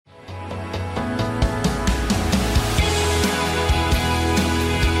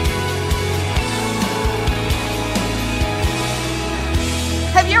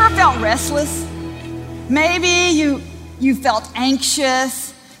restless. Maybe you felt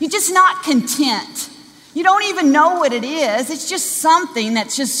anxious. You're just not content. You don't even know what it is. It's just something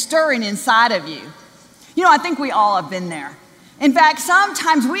that's just stirring inside of you. You know, I think we all have been there. In fact,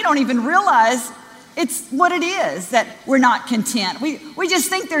 sometimes we don't even realize it's what it is that we're not content. We just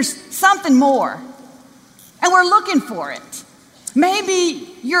think there's something more, and we're looking for it. Maybe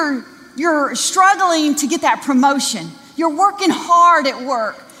you're struggling to get that promotion. You're working hard at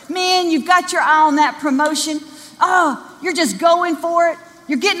work. Man, you've got your eye on that promotion. Oh, you're just going for it.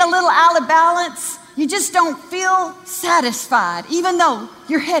 You're getting a little out of balance. You just don't feel satisfied, even though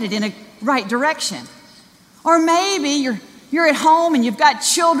you're headed in a right direction. Or maybe you're at home and you've got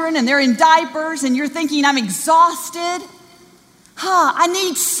children and they're in diapers and you're thinking, I'm exhausted. I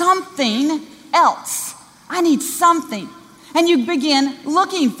need something else. I need something. And you begin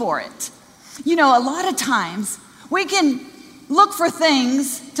looking for it. You know, a lot of times we can look for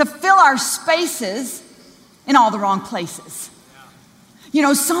things to fill our spaces in all the wrong places. You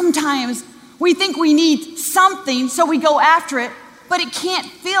know, sometimes we think we need something, so we go after it, but it can't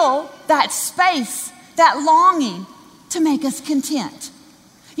fill that space, that longing to make us content.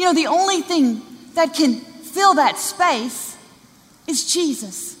 You know, the only thing that can fill that space is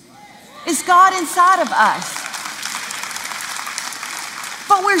Jesus. It's God inside of us.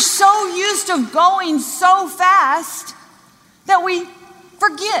 But we're so used to going so fast that we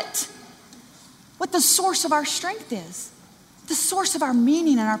forget what the source of our strength is, the source of our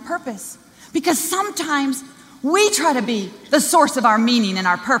meaning and our purpose. Because sometimes we try to be the source of our meaning and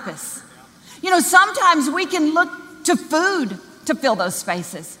our purpose. You know, sometimes we can look to food to fill those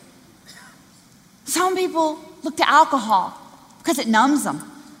spaces. Some people look to alcohol because it numbs them.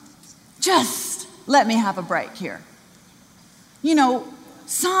 Just let me have a break here. You know,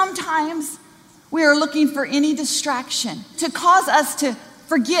 sometimes we are looking for any distraction to cause us to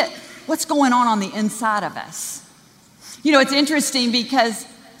forget what's going on the inside of us. You know, it's interesting because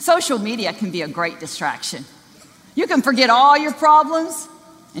social media can be a great distraction. You can forget all your problems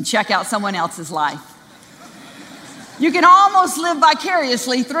and check out someone else's life. You can almost live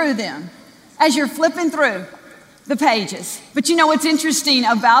vicariously through them as you're flipping through the pages. But you know what's interesting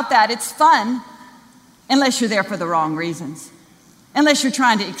about that? It's fun unless you're there for the wrong reasons. Unless you're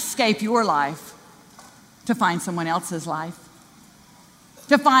trying to escape your life to find someone else's life.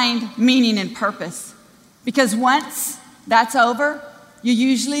 To find meaning and purpose. Because once that's over, you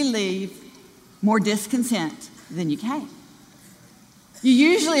usually leave more discontent than you came. You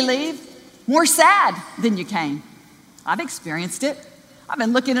usually leave more sad than you came. I've experienced it. I've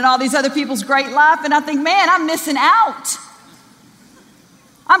been looking at all these other people's great life and I think, man, I'm missing out.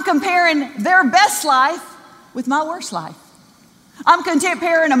 I'm comparing their best life with my worst life. I'm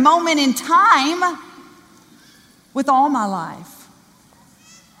comparing a moment in time with all my life.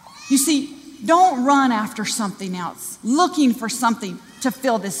 You see, don't run after something else, looking for something to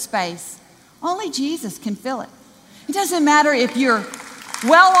fill this space. Only Jesus can fill it. It doesn't matter if you're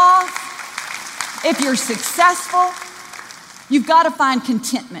well off, if you're successful, you've got to find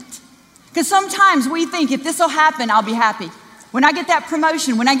contentment. Because sometimes we think if this will happen, I'll be happy. When I get that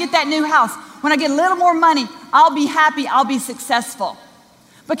promotion, when I get that new house, when I get a little more money, I'll be happy, I'll be successful.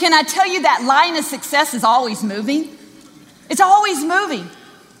 But can I tell you that line of success is always moving? It's always moving.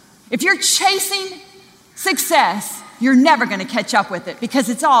 If you're chasing success, you're never going to catch up with it because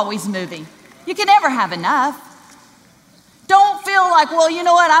it's always moving. You can never have enough. Don't feel like, well, you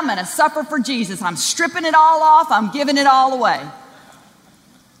know what? I'm going to suffer for Jesus. I'm stripping it all off. I'm giving it all away.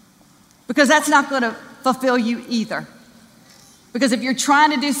 Because that's not going to fulfill you either. Because if you're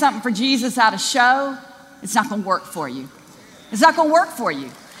trying to do something for Jesus out of show, it's not going to work for you. It's not going to work for you.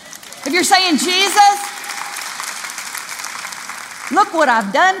 If you're saying, Jesus, look what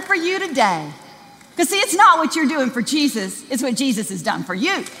I've done for you today. Because see, it's not what you're doing for Jesus. It's what Jesus has done for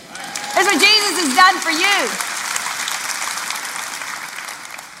you. It's what Jesus has done for you.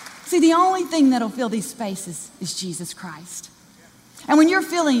 See, the only thing that'll fill these spaces is Jesus Christ. And when you're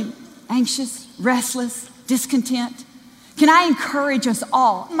feeling anxious, restless, discontent, can I encourage us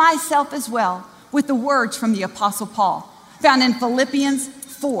all, myself as well, with the words from the Apostle Paul, found in Philippians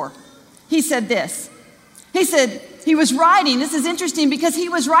 4. He said this. He said, he was writing, this is interesting because he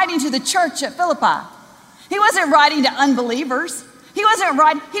was writing to the church at Philippi. He wasn't writing to unbelievers. He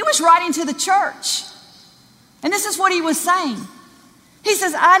was writing to the church. And this is what he was saying. He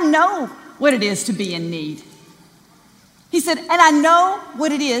says, I know what it is to be in need. He said, and I know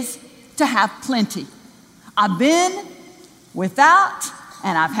what it is to have plenty. I've been without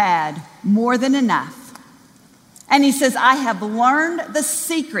and I've had more than enough. And he says, I have learned the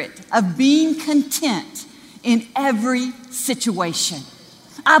secret of being content in every situation.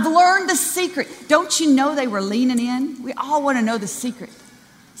 I've learned the secret. Don't you know they were leaning in? We all want to know the secret.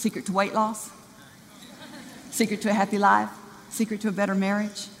 Secret to weight loss. Secret to a happy life. Secret to a better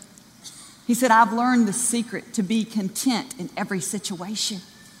marriage. He said, I've learned the secret to be content in every situation.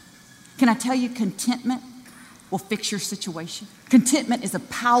 Can I tell you, contentment will fix your situation? Contentment is a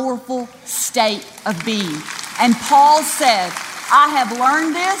powerful state of being. And Paul said, I have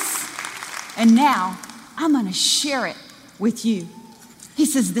learned this, and now I'm going to share it with you. He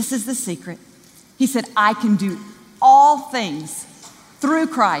says, this is the secret. He said, I can do all things through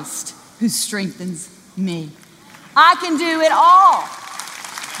Christ who strengthens me. I can do it all.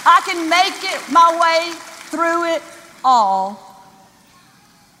 I can make it my way through it all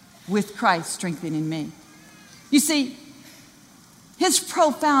with Christ strengthening me. You see, his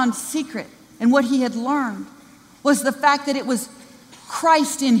profound secret and what he had learned was the fact that it was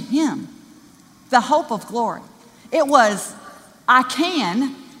Christ in him, the hope of glory. It was, I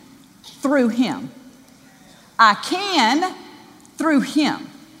can through him. I can through him.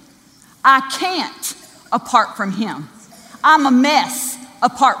 I can't apart from him. I'm a mess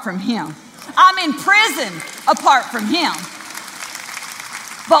apart from him. I'm in prison apart from him.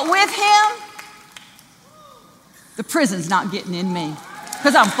 But with him, the prison's not getting in me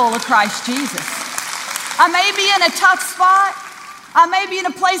because I'm full of Christ Jesus. I may be in a tough spot. I may be in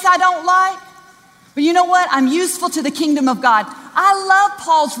a place I don't like. But you know what? I'm useful to the kingdom of God. I love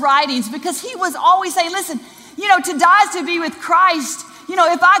Paul's writings because he was always saying, listen, to die is to be with Christ.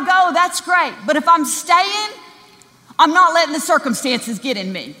 If I go, that's great. But if I'm staying, I'm not letting the circumstances get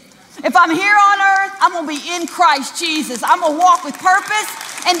in me. If I'm here on earth, I'm going to be in Christ Jesus. I'm going to walk with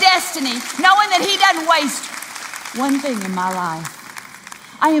purpose and destiny, knowing that he doesn't waste one thing in my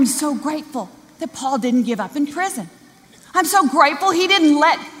life. I am so grateful that Paul didn't give up in prison. I'm so grateful he didn't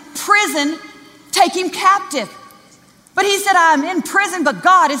let prison take him captive. But he said, I'm in prison, but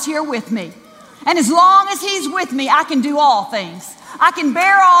God is here with me. And as long as he's with me, I can do all things. I can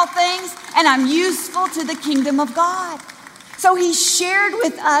bear all things, and I'm useful to the kingdom of God. So he shared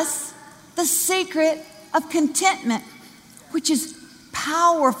with us the secret of contentment, which is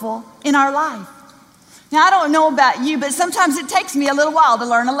powerful in our life. Now, I don't know about you, but sometimes it takes me a little while to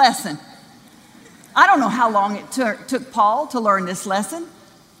learn a lesson. I don't know how long it took Paul to learn this lesson,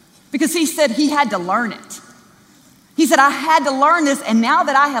 because he said he had to learn it. He said, I had to learn this, and now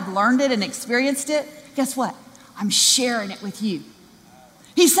that I have learned it and experienced it, guess what? I'm sharing it with you.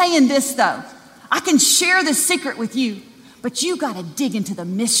 He's saying this, though. I can share this secret with you, but you got to dig into the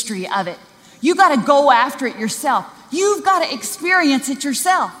mystery of it. You got to go after it yourself. You've got to experience it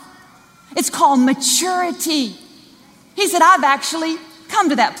yourself. It's called maturity. He said, I've actually come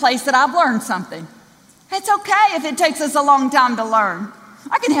to that place that I've learned something. It's okay if it takes us a long time to learn.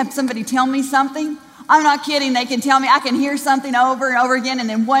 I can have somebody tell me something. I'm not kidding. They can tell me. I can hear something over and over again, and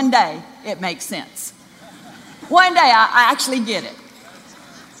then one day it makes sense. One day I actually get it.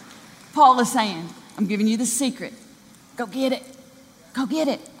 Paul is saying, I'm giving you the secret. Go get it. Go get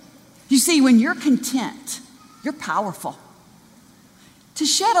it. You see, when you're content, you're powerful. To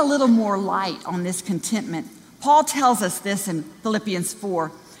shed a little more light on this contentment, Paul tells us this in Philippians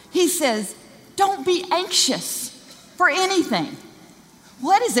 4. He says, don't be anxious for anything.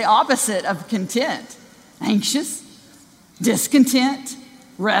 What is the opposite of content? Anxious, discontent,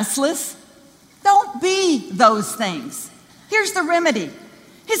 restless. Don't be those things. Here's the remedy.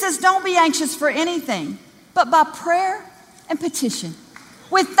 He says, don't be anxious for anything, but by prayer and petition,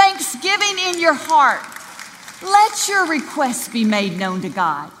 with thanksgiving in your heart, let your requests be made known to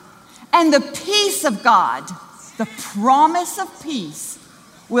God. And the peace of God, the promise of peace,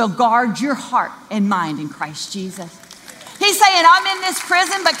 will guard your heart and mind in Christ Jesus. He's saying, I'm in this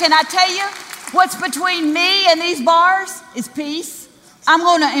prison, but can I tell you what's between me and these bars is peace. I'm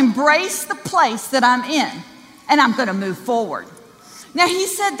going to embrace the place that I'm in, and I'm going to move forward. Now, he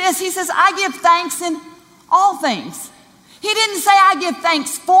said this. He says, I give thanks in all things. He didn't say I give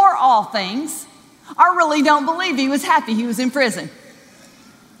thanks for all things. I really don't believe he was happy he was in prison.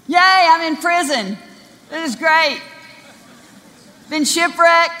 Yay, I'm in prison. This is great. Been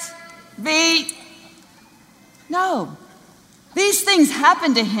shipwrecked, beat. No. These things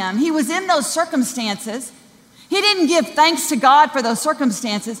happened to him. He was in those circumstances. He didn't give thanks to God for those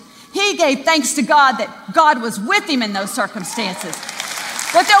circumstances. He gave thanks to God that God was with him in those circumstances.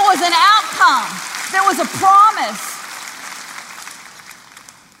 That there was an outcome. There was a promise.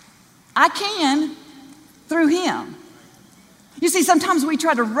 I can through him. You see, sometimes we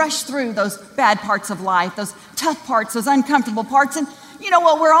try to rush through those bad parts of life, those tough parts, those uncomfortable parts. And you know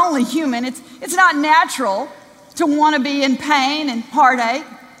what? We're only human. It's not natural to want to be in pain and heartache.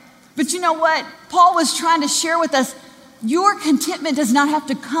 But you know what? Paul was trying to share with us your contentment does not have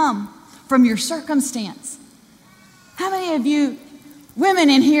to come from your circumstance. How many of you women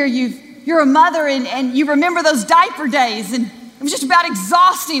in here, you're a mother and you remember those diaper days, and it was just about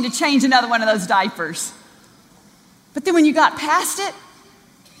exhausting to change another one of those diapers. But then when you got past it,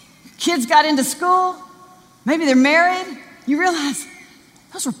 kids got into school, maybe they're married, you realize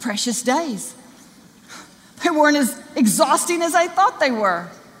those were precious days. They weren't as exhausting as I thought they were.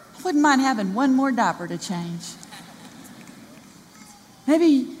 I wouldn't mind having one more diaper to change.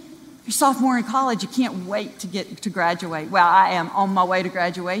 Maybe you're sophomore in college, you can't wait to get to graduate. Well, I am on my way to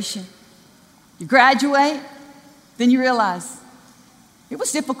graduation. You graduate, then you realize it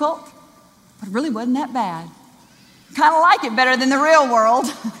was difficult, but it really wasn't that bad. Kind of like it better than the real world.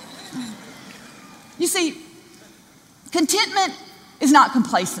 You see, contentment is not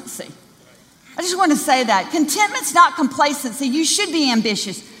complacency. I just want to say that. Contentment's not complacency. You should be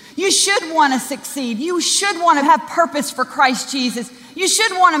ambitious. You should want to succeed. You should want to have purpose for Christ Jesus. You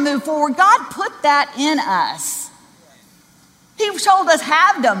should want to move forward. God put that in us. He told us,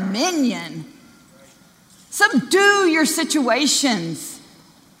 have dominion. Subdue your situations.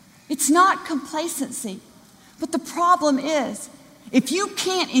 It's not complacency. But the problem is, if you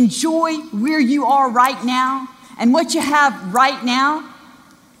can't enjoy where you are right now and what you have right now,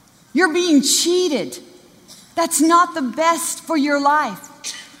 you're being cheated. That's not the best for your life.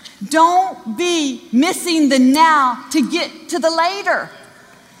 Don't be missing the now to get to the later.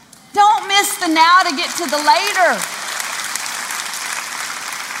 Don't miss the now to get to the later.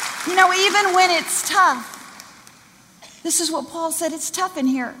 You know, even when it's tough, this is what Paul said, it's tough in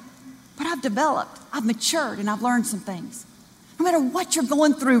here, but I've developed, I've matured, and I've learned some things. No matter what you're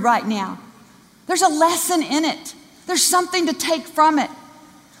going through right now, there's a lesson in it. There's something to take from it.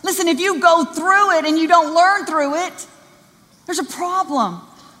 Listen, if you go through it and you don't learn through it, there's a problem.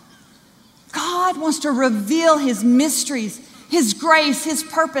 God wants to reveal his mysteries, his grace, his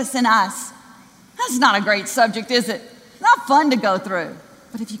purpose in us. That's not a great subject, is it? Not fun to go through.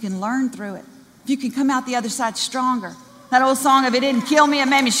 But if you can learn through it, if you can come out the other side stronger. That old song, if it didn't kill me, it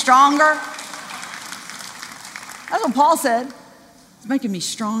made me stronger. That's what Paul said. It's making me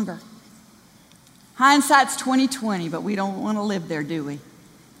stronger. Hindsight's 20/20, but we don't want to live there, do we?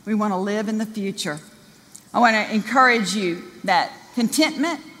 We want to live in the future. I want to encourage you that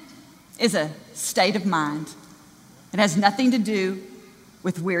contentment is a state of mind. It has nothing to do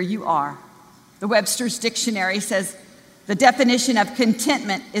with where you are. The Webster's Dictionary says the definition of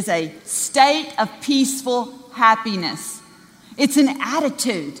contentment is a state of peaceful happiness. It's an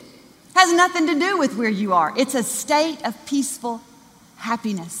attitude. It has nothing to do with where you are. It's a state of peaceful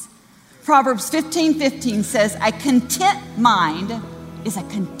happiness. Proverbs 15:15 says, a content mind is a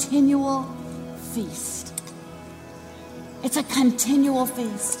continual feast. It's a continual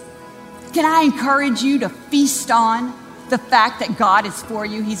feast. Can I encourage you to feast on the fact that God is for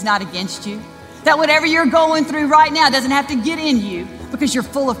you, he's not against you? That whatever you're going through right now doesn't have to get in you because you're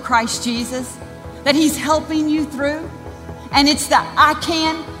full of Christ Jesus, that he's helping you through. And it's the I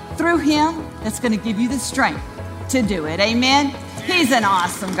can through him that's going to give you the strength to do it. Amen? He's an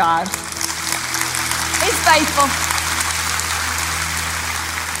awesome God. He's faithful.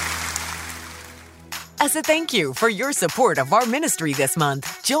 As a thank you for your support of our ministry this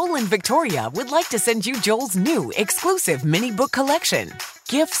month, Joel and Victoria would like to send you Joel's new exclusive mini book collection,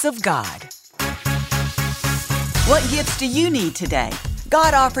 Gifts of God. What gifts do you need today?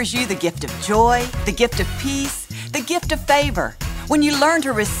 God offers you the gift of joy, the gift of peace, the gift of favor. When you learn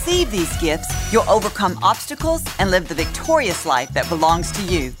to receive these gifts, you'll overcome obstacles and live the victorious life that belongs to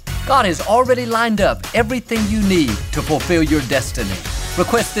you. God has already lined up everything you need to fulfill your destiny.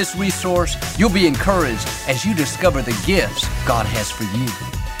 Request this resource. You'll be encouraged as you discover the gifts God has for you.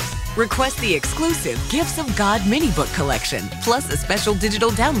 Request the exclusive Gifts of God mini book collection, plus a special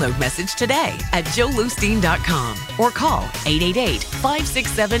digital download message today at joelosteen.com or call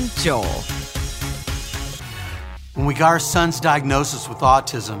 888-567-JOEL. When we got our son's diagnosis with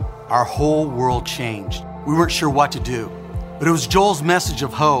autism, our whole world changed. We weren't sure what to do, but it was Joel's message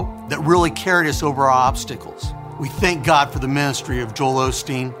of hope that really carried us over our obstacles. We thank God for the ministry of Joel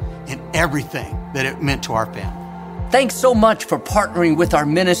Osteen and everything that it meant to our family. Thanks so much for partnering with our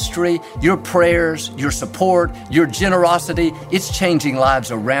ministry. Your prayers, your support, your generosity, it's changing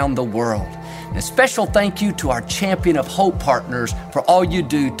lives around the world. And a special thank you to our Champion of Hope partners for all you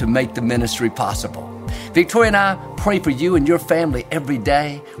do to make the ministry possible. Victoria and I pray for you and your family every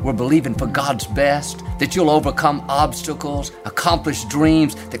day. We're believing for God's best, that you'll overcome obstacles, accomplish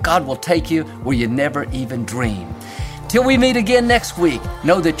dreams, that God will take you where you never even dreamed. Till we meet again next week,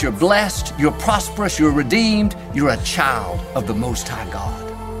 know that you're blessed, you're prosperous, you're redeemed, you're a child of the Most High God.